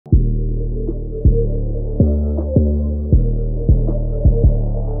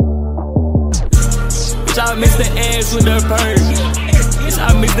I mix the eggs with the purge.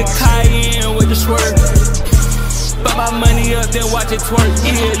 I mix the cayenne with the swerve. Put my money up, then watch it twerk.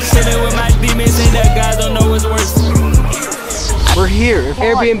 Yeah, chillin' with my demons and that guy don't know what's worse. We're here.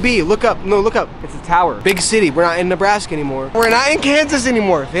 Airbnb. Look up. No, look up. It's a tower. Big city. We're not in Nebraska anymore. We're not in Kansas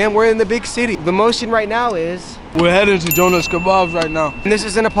anymore, fam. We're in the big city. The motion right now is... We're heading to Jonas Kebabs right now. And this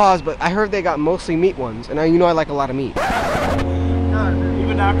isn't a pause, but I heard they got mostly meat ones. And you know I like a lot of meat.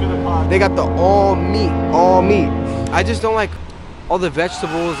 Even after the pause. They got the all meat. All meat. I just don't like all the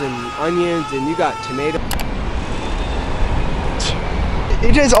vegetables and onions, and you got tomato.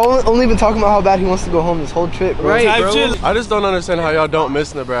 AJ's only been talking about how bad he wants to go home this whole trip, bro. Right, bro. I just don't understand how y'all don't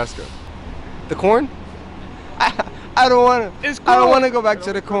miss Nebraska. The corn? I don't want to. I don't want to go back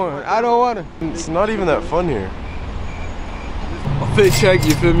to the corn. I don't want to. It's not even that fun here. A fit check,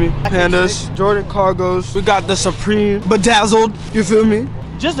 you feel me? Pandas, Jordan Cargos. We got the Supreme Bedazzled, you feel me?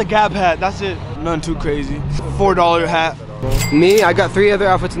 Just a Gap hat, that's it. Nothing too crazy. $4 hat. Me, I got 3 other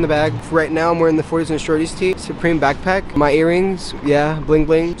outfits in the bag. Right now I'm wearing the 40s and shorties tee, Supreme backpack, my earrings, yeah, bling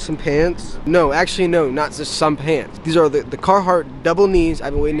bling, some pants. No, actually no, not just some pants. These are the Carhartt double knees.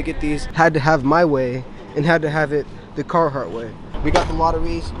 I've been waiting to get these. Had to have my way and had to have it the Carhartt way. We got the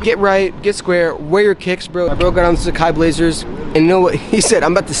lotteries. Get right, get square, wear your kicks, bro. My bro got on the Sakai Blazers, and you know what he said?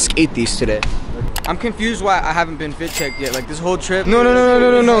 I'm about to skate these today. I'm confused why I haven't been fit checked yet. Like this whole trip. No.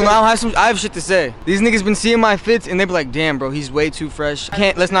 I have shit to say. These niggas been seeing my fits and they be like, damn, bro, he's way too fresh.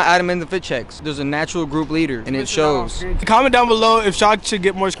 Let's not add him in the fit checks. There's a natural group leader and it shows. Comment down below if Shad should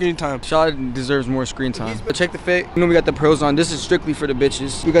get more screen time. Shad deserves more screen time. But check the fit. You know we got the pros on. This is strictly for the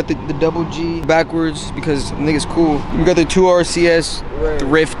bitches. We got the double G backwards because niggas cool. We got the 2RCS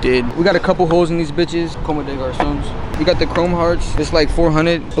thrifted. We got a couple holes in these bitches. Como de garçons. We got the chrome hearts. It's like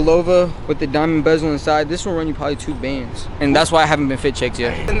 400 Belova with the diamond bezel inside. This will run you probably 2 bands. And that's why I haven't been fit checked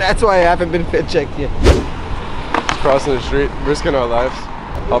yet. And that's why I haven't been fit checked yet. Crossing the street, risking our lives,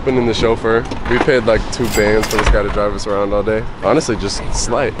 hopping in the chauffeur. We paid like 2 bands for this guy to drive us around all day. Honestly, just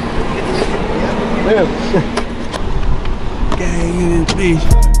slight.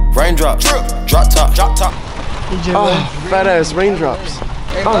 Raindrops, drop top. Oh, fat ass raindrops.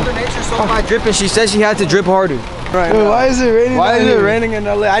 Hey, Mother Nature saw my drip and she said she had to drip harder. Right. Wait, why is it raining? Why is it raining in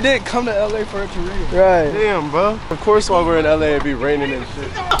LA? I didn't come to LA for it to rain. Right. Damn, bro. Of course, while we're in LA, it'd be raining and shit.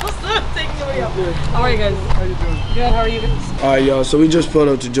 How are you guys? How you doing? Good. How are you guys? Alright, y'all. So we just pulled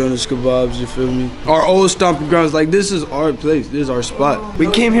up to Jonas Kebabs. You feel me? Our old stomping grounds. Like this is our place. This is our spot. We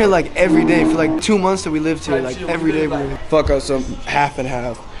came here like every day for like 2 months that we lived here. Like every day. Fuck us some half and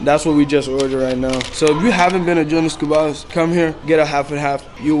half. That's what we just ordered right now. So if you haven't been to Jonas Kebabs, come here, get a half and half.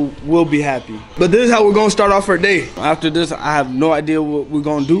 You will be happy. But this is how we're gonna start off our day. After this, I have no idea what we're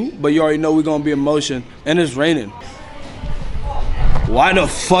gonna do, but you already know we're gonna be in motion, and it's raining. Why the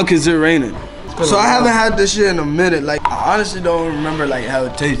fuck is it raining? So I haven't had this shit in a minute. Like I honestly don't remember like how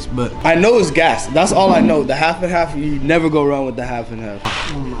it tastes, but I know it's gas. That's all I know. The half and half, you never go wrong with the half and half.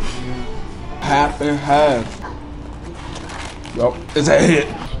 Oh my God. Half and half. Yup, it's a hit.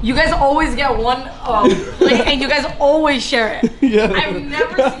 You guys always get one plate and you guys always share it. Yeah. I've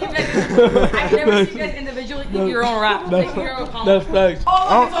never seen you guys individually eat your own wrap. That's facts.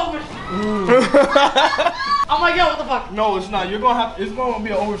 Oh, it's over. Oh my God, what the fuck? No, it's not. It's gonna be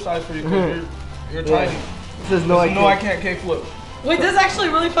an oversized for you because you're tiny. Says I can't kickflip. Wait, this is actually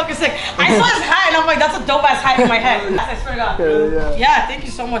really fucking sick. I saw his hat and I'm like, that's a dope ass hat in my head. I swear to God. Yeah, thank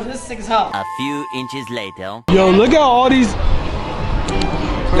you so much. This is sick as hell. A few inches later. Yo, look at all these.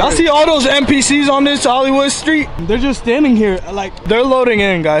 Y'all see all those NPCs on this Hollywood street? They're just standing here. Like, they're loading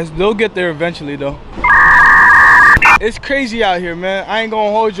in, guys. They'll get there eventually, though. It's crazy out here, man. I ain't gonna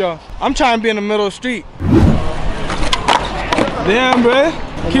hold y'all. I'm trying to be in the middle of the street. Damn, bro.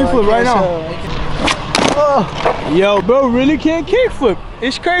 Kickflip right now. Yo, bro, really can't kickflip.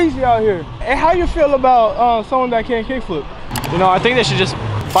 It's crazy out here. Hey, how you feel about someone that can't kickflip? You know, I think they should just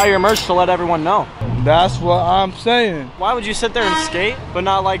buy your merch to let everyone know. That's what I'm saying. Why would you sit there and skate, but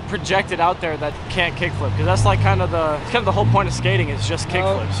not like project it out there that you can't kickflip? Because that's like kind of the whole point of skating is just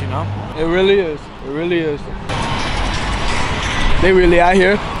kickflips, you know? It really is. It really is. They really out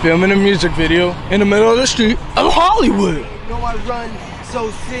here filming a music video in the middle of the street of Hollywood. You know I run so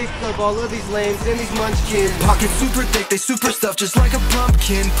sick of all of these lanes and these munchkins. Pockets super thick, they super stuffed just like a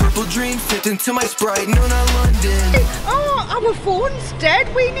pumpkin. Purple dream fit into my Sprite, no not London. Oh, our phone's dead.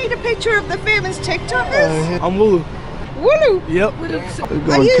 We need a picture of the famous TikTokers. I'm Wulu. Wulu? Yep.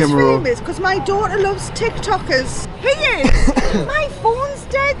 Are you famous? Because my daughter loves TikTokers. He is. My phone's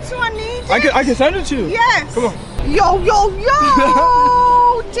dead, so I need it. I can send it to you. Yes. Come on. Yo, yo,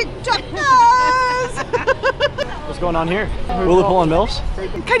 yo! TikTokers! going on here? Willow pulling milfs?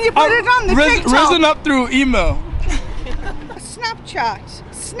 Can you put it on the TikTok? Risen up through email. Snapchat.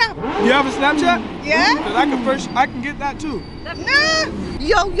 Snap. You have a Snapchat? Yeah? Cause I can get that too. Nah.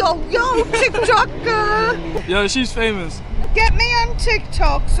 Yo, TikToker. Yo, she's famous. Get me on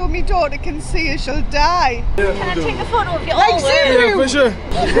TikTok so my daughter can see her, she'll die. Can I take a photo of your Like own serious? Yeah, for sure.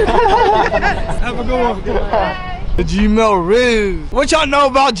 Have a good one. The Gmail Riz. What y'all know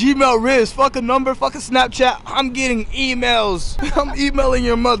about Gmail Riz? Fuck a number, fuck a Snapchat. I'm getting emails. I'm emailing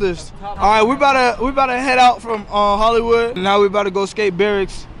your mothers. All right, we about to head out from Hollywood. Now we about to go skate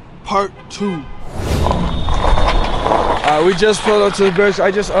barracks, part 2. All right, we just pulled up to the barracks.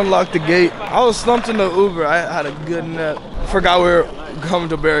 I just unlocked the gate. I was slumped in the Uber. I had a good nap. Forgot we were coming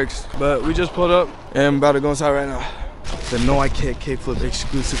to barracks, but we just pulled up and I'm about to go inside right now. The No I Can't Kickflip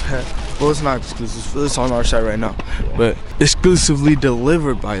exclusive hat. Well, it's not exclusive. It's on our site right now, but exclusively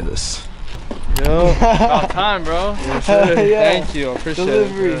delivered by this. Yo, about time, bro. Yeah. Thank you, I appreciate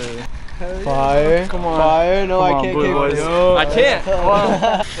Delivery. it. Fire. Come on. Fire. No, I can't Yo. I can't.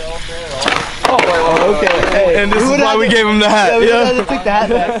 Oh, okay. Hey, and this is why we gave him the hat. Yeah, we took the hat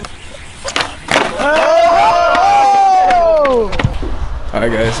back. Oh!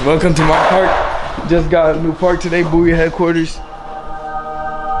 Alright guys, welcome to my park. Just got a new park today, Bowie headquarters.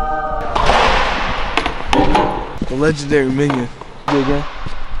 The legendary Minion.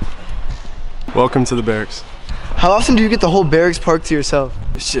 Welcome to the barracks. How often do you get the whole barracks park to yourself?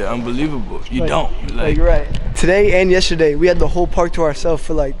 Shit, unbelievable. You don't. Like right. Today and yesterday, we had the whole park to ourselves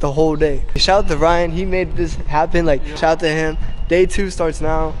for like the whole day. Shout out to Ryan, he made this happen. Like, shout out to him. Day 2 starts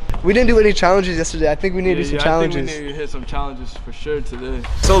now. We didn't do any challenges yesterday. I think we need to do some challenges. I think we need to hit some challenges for sure today.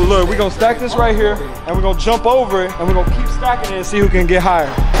 So look, we're gonna stack this right here, and we're gonna jump over it, and we're gonna keep stacking it and see who can get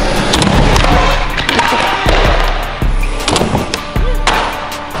higher.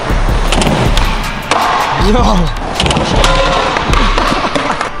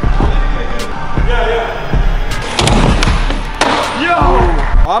 Yo!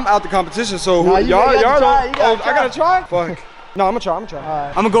 I'm out the competition, so Nah, y'all, I gotta try? Fuck. No, I'm gonna try. Right.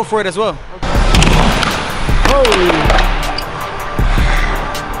 I'm gonna go for it as well. Holy!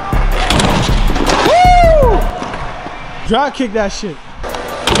 Woo! Drop kick that shit.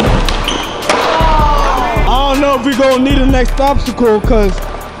 I don't know if we're gonna need a next obstacle, cause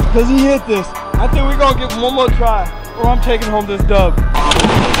he hit this. I think we're gonna give him one more try, or I'm taking home this dub.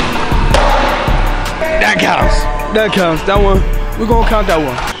 That counts. That counts. That one. We're gonna count that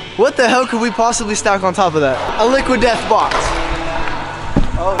one. What the hell could we possibly stack on top of that? A liquid death box.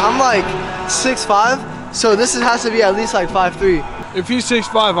 I'm like 6'5", so this has to be at least like 5'3". If he's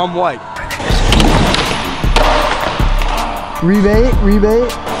 6'5", I'm white. Rebate.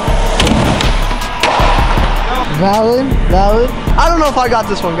 Valid. I don't know if I got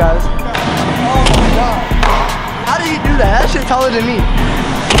this one, guys. Oh my god. How did he do that? That shit taller than me.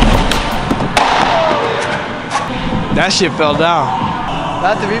 That shit fell down.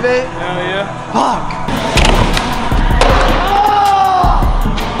 That the rebate? Hell yeah. Fuck.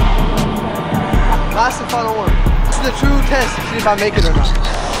 Last and final one. This is the true test to see if I make it or not.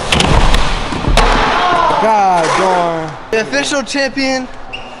 God darn. The official champion,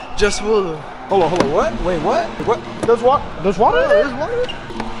 Just Willow. Hold on. What? Wait, what? What? There's water? There's water?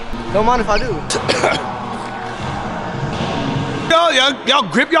 Don't mind if I do. Y'all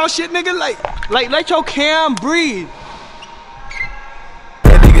grip y'all shit, nigga. Like let your cam breathe.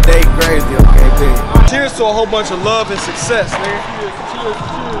 That nigga Dave crazy, okay, big. Cheers to a whole bunch of love and success, nigga. Cheers.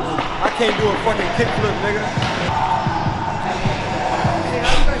 I can't do a fucking kickflip, nigga.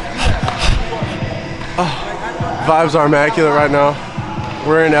 Vibes are immaculate right now.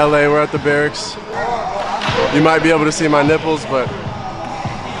 We're in LA, we're at the barracks. You might be able to see my nipples, but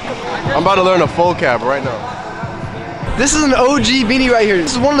I'm about to learn a full cab right now. This is an OG beanie right here.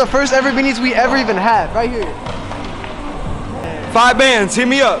 This is one of the first ever beanies we ever even had, right here. 5 bands, hit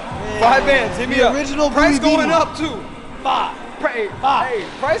me up. 5 bands, hit me up. Original price Bowie going beanie. up too. 5. Hey,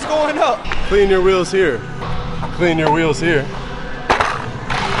 price going up. Clean your wheels here. Clean your wheels here.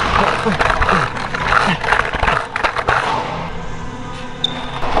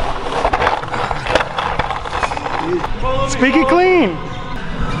 Speak it clean.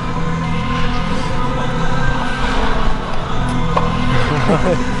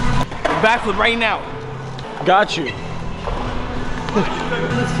 Backflip right now. Got you.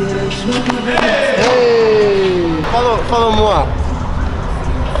 Hey! Follow moi.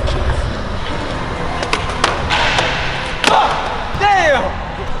 Damn!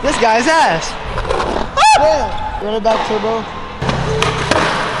 This guy's ass. Damn. Run it back, turbo.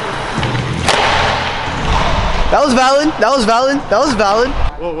 That was valid.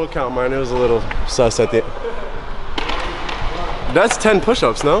 We'll count mine. It was a little sus at the end. That's 10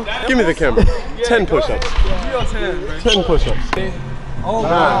 push-ups, no? Give me the camera. 10 push-ups. 10 push-ups. Oh,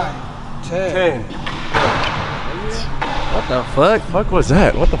 9, 10. What the fuck? Fuck was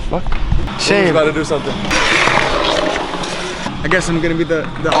that? What the fuck? Shame. He's about to do something. I guess I'm gonna be the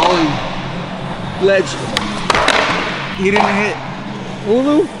ollie ledge. He didn't hit.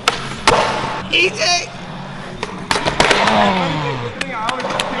 Ulu. EJ.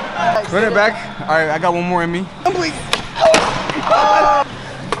 Run it back. All right, I got one more in me. Please.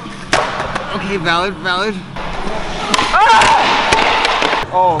 Okay, valid.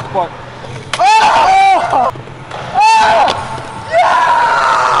 Oh fuck. Oh!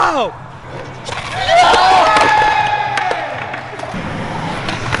 Oh!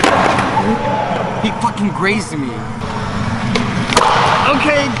 He fucking grazed me.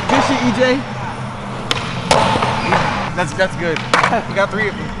 Okay, good shit, EJ. That's good. We got 3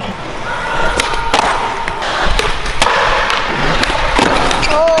 of them.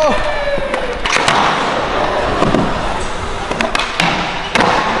 Oh!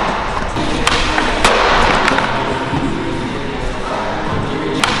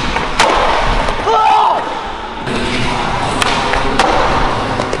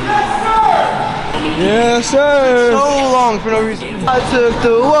 Yes, sir. So long for no reason. I took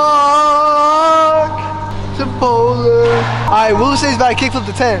the walk to Polar. Alright, Willow says about a kickflip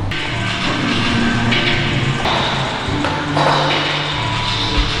to 10.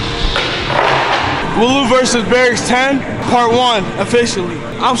 Wulu versus Barracks 10, part 1, officially.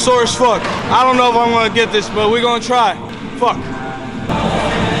 I'm sore as fuck. I don't know if I'm gonna get this, but we're gonna try. Fuck.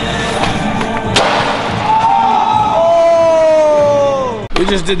 We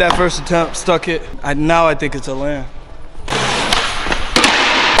just did that first attempt, stuck it. Now I think it's a land.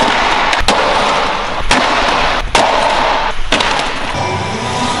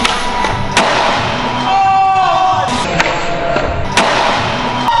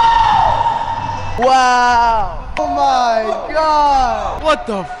 Wow! Oh my god! What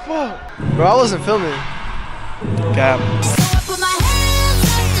the fuck? Bro, I wasn't filming. Cap.